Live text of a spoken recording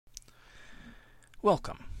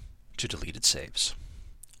Welcome to Deleted Saves.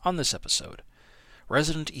 On this episode,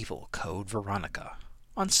 Resident Evil Code Veronica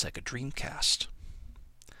on Sega Dreamcast.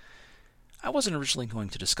 I wasn't originally going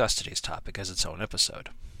to discuss today's topic as its own episode.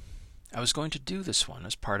 I was going to do this one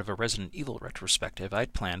as part of a Resident Evil retrospective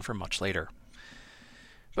I'd planned for much later.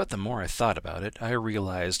 But the more I thought about it, I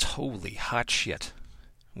realized, holy hot shit,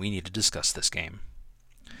 we need to discuss this game.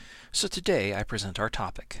 So today I present our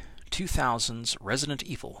topic, 2000's Resident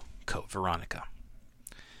Evil Code Veronica.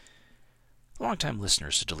 Longtime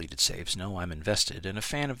listeners to Deleted Saves know I'm invested and a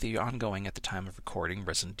fan of the ongoing, at the time of recording,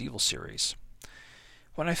 Resident Evil series.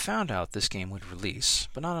 When I found out this game would release,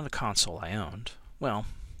 but not on a console I owned, well,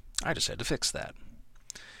 I just had to fix that.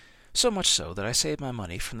 So much so that I saved my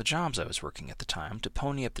money from the jobs I was working at the time to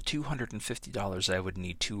pony up the $250 I would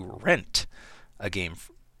need to rent a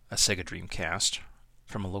Sega Dreamcast,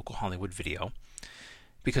 from a local Hollywood Video,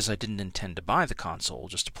 because I didn't intend to buy the console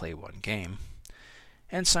just to play one game,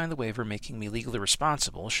 and signed the waiver making me legally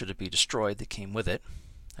responsible should it be destroyed that came with it,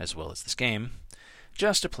 as well as this game,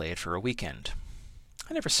 just to play it for a weekend.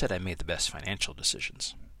 I never said I made the best financial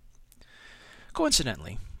decisions.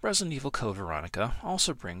 Coincidentally, Resident Evil Code Veronica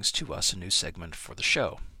also brings to us a new segment for the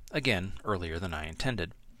show, again earlier than I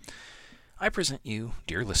intended. I present you,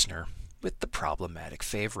 dear listener, with the problematic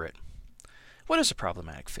favorite. What is a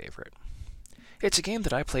problematic favorite? It's a game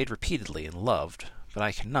that I played repeatedly and loved, but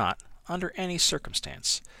I cannot, under any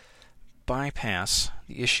circumstance, bypass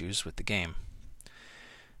the issues with the game.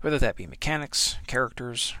 Whether that be mechanics,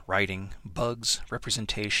 characters, writing, bugs,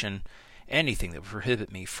 representation, anything that would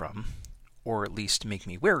prohibit me from, or at least make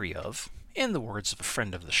me wary of, in the words of a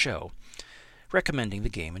friend of the show, recommending the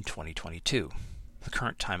game in 2022, the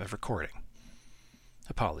current time of recording.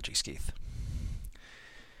 Apologies, Keith.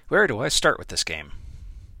 Where do I start with this game?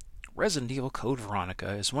 Resident Evil Code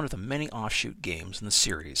Veronica is one of the many offshoot games in the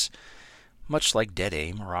series, much like Dead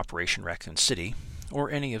Aim or Operation Raccoon City, or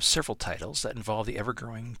any of several titles that involve the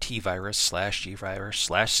ever-growing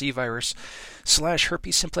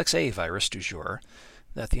T-virus/G-virus/C-virus/herpes simplex A virus du jour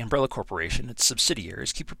that the Umbrella Corporation and its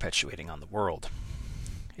subsidiaries keep perpetuating on the world.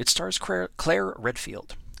 It stars Claire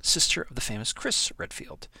Redfield, sister of the famous Chris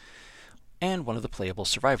Redfield, and one of the playable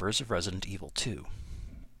survivors of Resident Evil 2.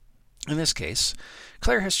 In this case,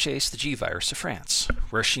 Claire has chased the G-virus to France,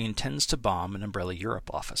 where she intends to bomb an Umbrella Europe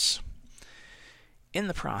office. In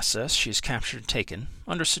the process, she is captured and taken,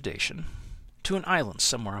 under sedation, to an island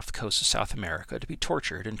somewhere off the coast of South America to be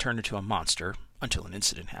tortured and turned into a monster until an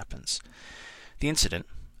incident happens. The incident,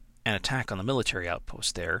 an attack on the military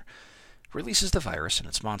outpost there, releases the virus and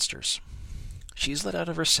its monsters. She is let out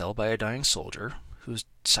of her cell by a dying soldier, who's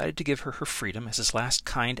decided to give her her freedom as his last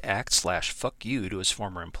kind act / fuck you to his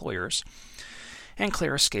former employers, and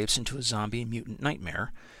Claire escapes into a zombie mutant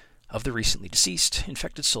nightmare of the recently deceased,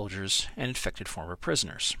 infected soldiers, and infected former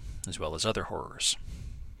prisoners, as well as other horrors.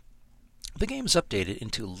 The game is updated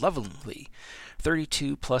into lovely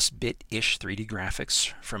 32-plus-bit-ish 3D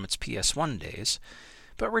graphics from its PS1 days,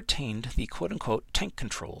 but retained the quote-unquote tank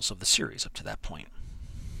controls of the series up to that point.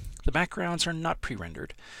 The backgrounds are not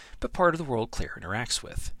pre-rendered, but part of the world Claire interacts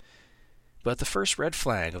with. But the first red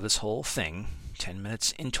flag of this whole thing, 10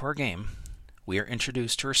 minutes into our game, we are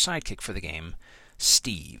introduced to her sidekick for the game,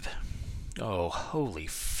 Steve. Oh, holy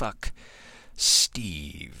fuck.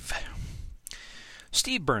 Steve.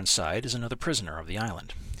 Steve Burnside is another prisoner of the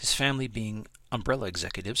island, his family being Umbrella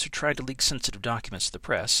executives who tried to leak sensitive documents to the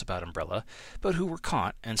press about Umbrella, but who were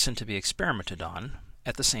caught and sent to be experimented on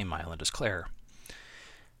at the same island as Claire.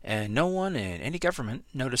 And no one in any government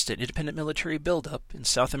noticed an independent military buildup in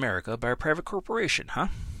South America by a private corporation, huh?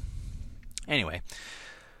 Anyway,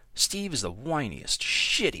 Steve is the whiniest,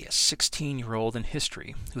 shittiest 16-year-old in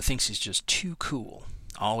history who thinks he's just too cool,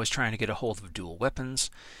 always trying to get a hold of dual weapons,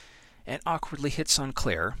 and awkwardly hits on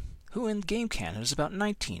Claire, who in game canon is about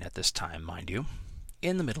 19 at this time, mind you,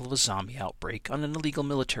 in the middle of a zombie outbreak on an illegal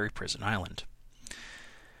military prison island.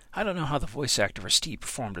 I don't know how the voice actor for Steve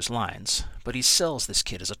performed his lines, but he sells this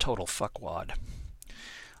kid as a total fuckwad.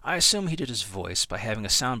 I assume he did his voice by having a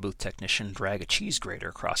sound booth technician drag a cheese grater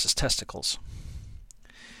across his testicles.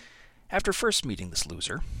 After first meeting this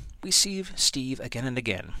loser, we see Steve again and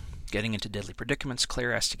again, getting into deadly predicaments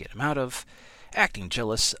Claire has to get him out of, acting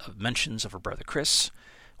jealous of mentions of her brother Chris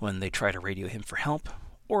when they try to radio him for help,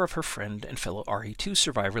 or of her friend and fellow RE2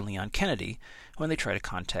 survivor Leon Kennedy when they try to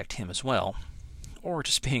contact him as well, or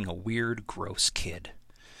just being a weird, gross kid.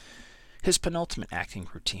 His penultimate acting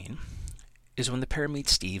routine is when the pair meet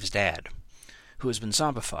Steve's dad, who has been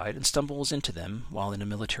zombified and stumbles into them while in a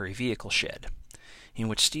military vehicle shed, in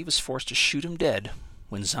which Steve is forced to shoot him dead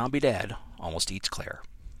when Zombie Dad almost eats Claire.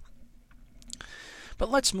 But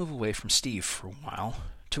let's move away from Steve for a while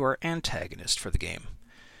to our antagonist for the game.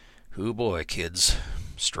 Hoo boy, kids.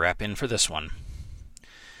 Strap in for this one.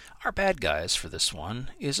 Our bad guys for this one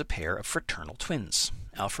is a pair of fraternal twins,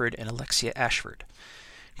 Alfred and Alexia Ashford,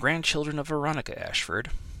 grandchildren of Veronica Ashford,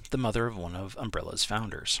 the mother of one of Umbrella's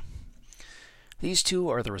founders. These two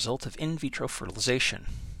are the result of in vitro fertilization,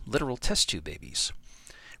 literal test tube babies,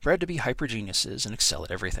 bred to be hypergeniuses and excel at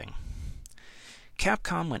everything.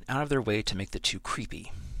 Capcom went out of their way to make the two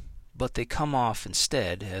creepy, but they come off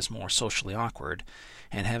instead as more socially awkward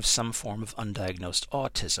and have some form of undiagnosed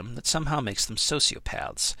autism that somehow makes them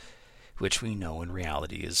sociopaths, which we know in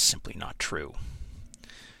reality is simply not true.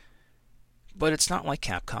 But it's not like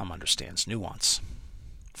Capcom understands nuance.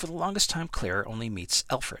 For the longest time, Claire only meets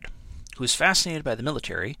Alfred, who is fascinated by the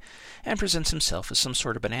military and presents himself as some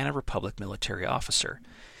sort of Banana Republic military officer,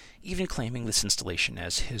 even claiming this installation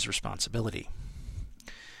as his responsibility.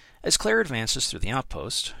 As Claire advances through the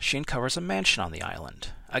outpost, she uncovers a mansion on the island.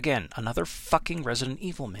 Again, another fucking Resident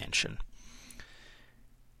Evil mansion,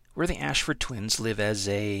 where the Ashford twins live as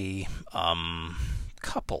a,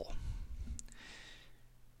 couple.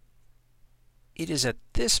 It is at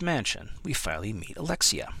this mansion we finally meet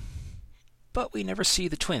Alexia, but we never see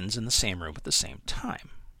the twins in the same room at the same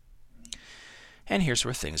time. And here's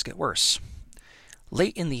where things get worse.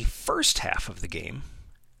 Late in the first half of the game,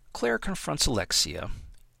 Claire confronts Alexia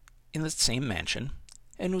in the same mansion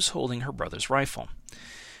and was holding her brother's rifle.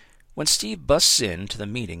 When Steve busts into the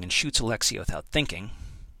meeting and shoots Alexia without thinking,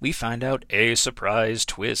 we find out a surprise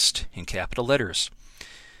twist in capital letters.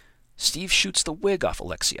 Steve shoots the wig off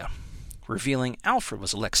Alexia, revealing Alfred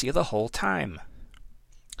was Alexia the whole time.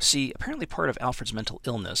 See, apparently part of Alfred's mental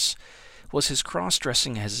illness was his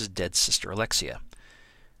cross-dressing as his dead sister Alexia,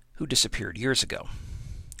 who disappeared years ago.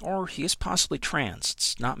 Or he is possibly trans,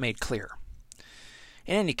 it's not made clear.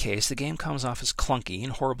 In any case, the game comes off as clunky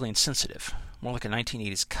and horribly insensitive, more like a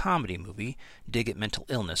 1980s comedy movie, dig at mental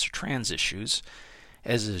illness or trans issues,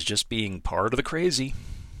 as is just being part of the crazy.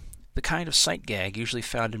 The kind of sight gag usually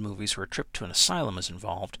found in movies where a trip to an asylum is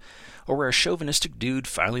involved, or where a chauvinistic dude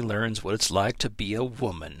finally learns what it's like to be a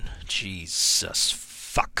woman. Jesus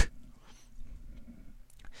fuck.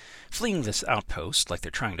 Fleeing this outpost like they're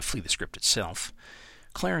trying to flee the script itself,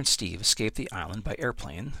 Claire and Steve escape the island by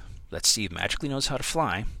airplane that Steve magically knows how to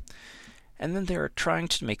fly, and then they are trying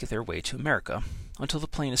to make their way to America until the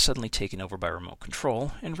plane is suddenly taken over by remote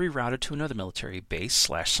control and rerouted to another military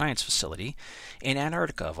base/science facility in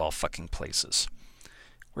Antarctica of all fucking places,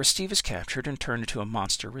 where Steve is captured and turned into a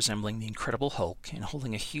monster resembling the Incredible Hulk and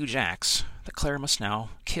holding a huge axe that Claire must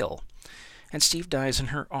now kill, and Steve dies in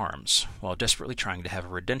her arms while desperately trying to have a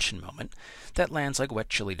redemption moment that lands like wet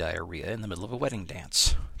chili diarrhea in the middle of a wedding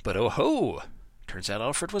dance. But oh ho! Turns out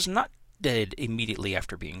Alfred was not dead immediately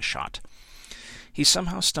after being shot. He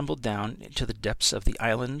somehow stumbled down into the depths of the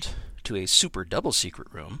island to a super double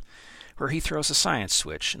secret room, where he throws a science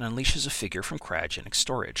switch and unleashes a figure from cryogenic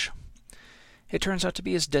storage. It turns out to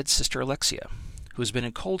be his dead sister Alexia, who has been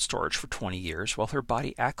in cold storage for 20 years while her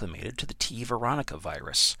body acclimated to the T. Veronica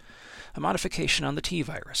virus, a modification on the T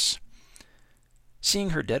virus. Seeing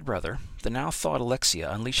her dead brother, the now thawed Alexia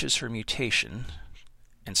unleashes her mutation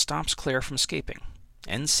and stops Claire from escaping.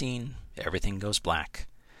 End scene, everything goes black.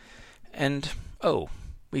 And, oh,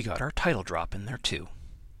 we got our title drop in there too.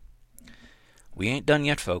 We ain't done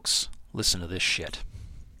yet, folks. Listen to this shit.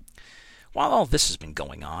 While all this has been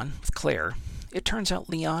going on with Claire, it turns out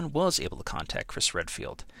Leon was able to contact Chris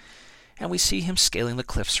Redfield, and we see him scaling the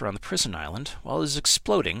cliffs around the prison island while it is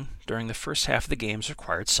exploding during the first half of the game's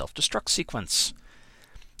required self-destruct sequence.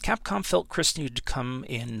 Capcom felt Chris needed to come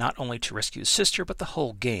in not only to rescue his sister, but the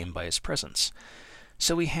whole game by his presence.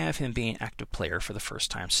 So we have him being an active player for the first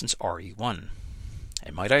time since RE1.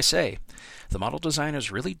 And might I say, the model designers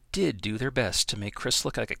really did do their best to make Chris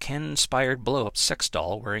look like a Ken-inspired blow-up sex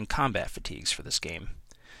doll wearing combat fatigues for this game.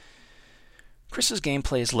 Chris's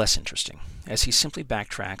gameplay is less interesting, as he simply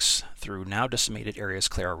backtracks through now decimated areas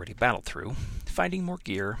Claire already battled through, finding more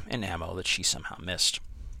gear and ammo that she somehow missed.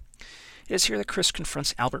 It is here that Chris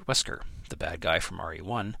confronts Albert Wesker, the bad guy from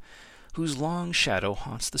RE1, whose long shadow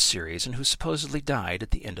haunts the series and who supposedly died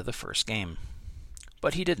at the end of the first game.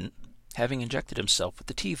 But he didn't, having injected himself with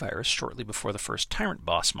the T-virus shortly before the first Tyrant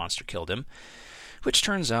boss monster killed him, which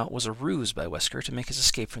turns out was a ruse by Wesker to make his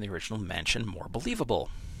escape from the original mansion more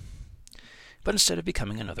believable. But instead of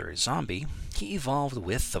becoming another zombie, he evolved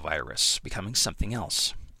with the virus, becoming something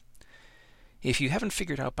else. If you haven't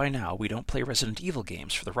figured out by now we don't play Resident Evil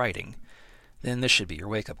games for the writing, then this should be your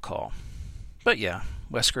wake-up call. But yeah,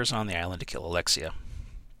 Wesker's on the island to kill Alexia.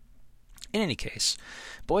 In any case,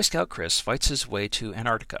 Boy Scout Chris fights his way to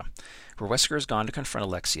Antarctica, where Wesker has gone to confront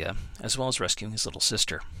Alexia, as well as rescuing his little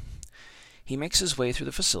sister. He makes his way through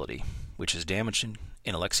the facility, which is damaged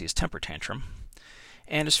in Alexia's temper tantrum,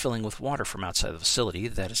 and is filling with water from outside the facility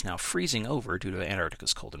that is now freezing over due to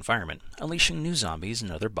Antarctica's cold environment, unleashing new zombies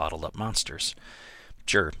and other bottled-up monsters.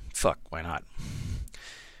 Sure, fuck, why not?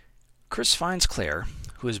 Chris finds Claire,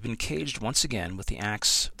 who has been caged once again with the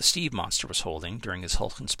axe the Steve monster was holding during his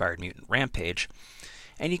Hulk-inspired mutant rampage,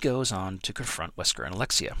 and he goes on to confront Wesker and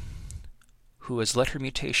Alexia, who has let her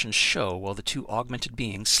mutations show while the two augmented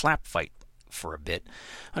beings slap fight for a bit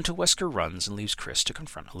until Wesker runs and leaves Chris to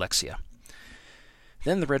confront Alexia.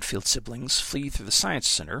 Then the Redfield siblings flee through the science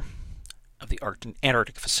center of the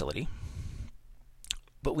Antarctic facility,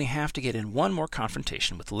 but we have to get in one more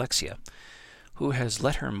confrontation with Alexia, who has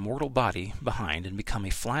let her mortal body behind and become a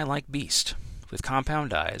fly-like beast with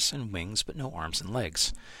compound eyes and wings but no arms and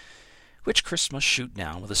legs, which Chris must shoot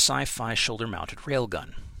down with a sci-fi shoulder-mounted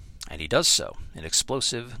railgun, and he does so in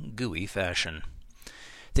explosive, gooey fashion.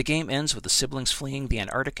 The game ends with the siblings fleeing the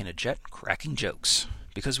Antarctic in a jet, cracking jokes,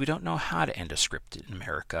 because we don't know how to end a script in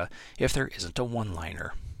America if there isn't a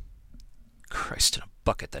one-liner. Christ in a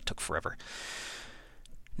bucket, that took forever.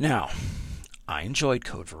 Now, I enjoyed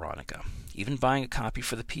Code Veronica, even buying a copy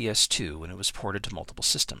for the PS2 when it was ported to multiple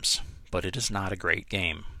systems, but it is not a great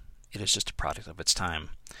game. It is just a product of its time.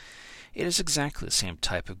 It is exactly the same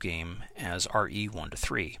type of game as RE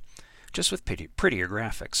 1-3, just with prettier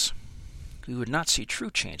graphics. We would not see true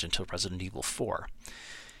change until Resident Evil 4.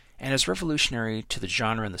 And as revolutionary to the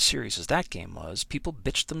genre and the series as that game was, people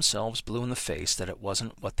bitched themselves blue in the face that it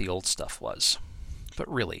wasn't what the old stuff was.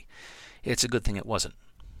 But really, it's a good thing it wasn't.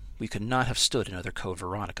 We could not have stood another Code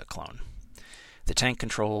Veronica clone. The tank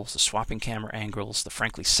controls, the swapping camera angles, the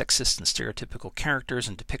frankly sexist and stereotypical characters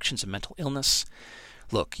and depictions of mental illness.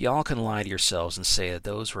 Look, y'all can lie to yourselves and say that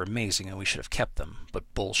those were amazing and we should have kept them,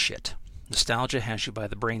 but bullshit. Nostalgia has you by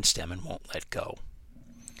the brainstem and won't let go.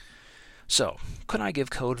 So, could I give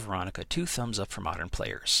Code Veronica 2 thumbs up for modern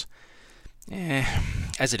players?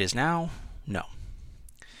 As it is now, no.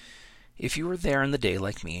 If you were there in the day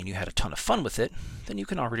like me and you had a ton of fun with it, then you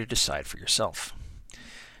can already decide for yourself.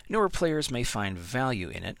 Newer players may find value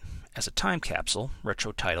in it as a time capsule,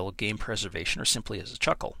 retro title, game preservation, or simply as a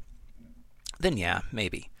chuckle. Then yeah,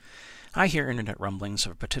 maybe. I hear internet rumblings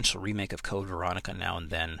of a potential remake of Code Veronica now and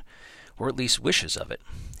then, or at least wishes of it,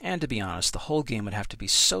 and to be honest, the whole game would have to be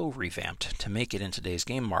so revamped to make it in today's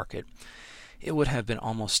game market, it would have been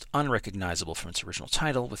almost unrecognizable from its original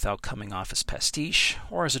title without coming off as pastiche,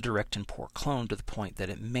 or as a direct and poor clone to the point that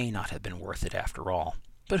it may not have been worth it after all.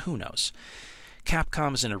 But who knows?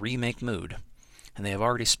 Capcom is in a remake mood, and they have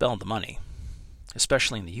already spelled the money,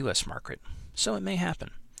 especially in the US market, so it may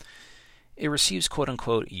happen. It receives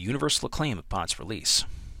quote-unquote universal acclaim upon its release.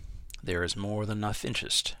 There is more than enough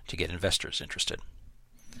interest to get investors interested.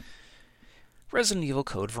 Resident Evil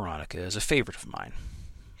Code Veronica is a favorite of mine,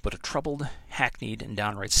 but a troubled, hackneyed, and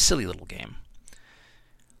downright silly little game.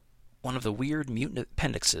 One of the weird mutant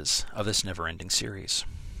appendixes of this never-ending series.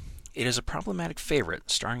 It is a problematic favorite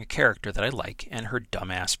starring a character that I like and her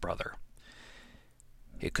dumbass brother.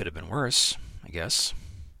 It could have been worse, I guess.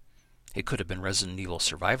 It could have been Resident Evil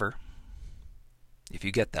Survivor. If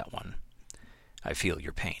you get that one, I feel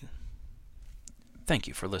your pain. Thank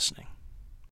you for listening.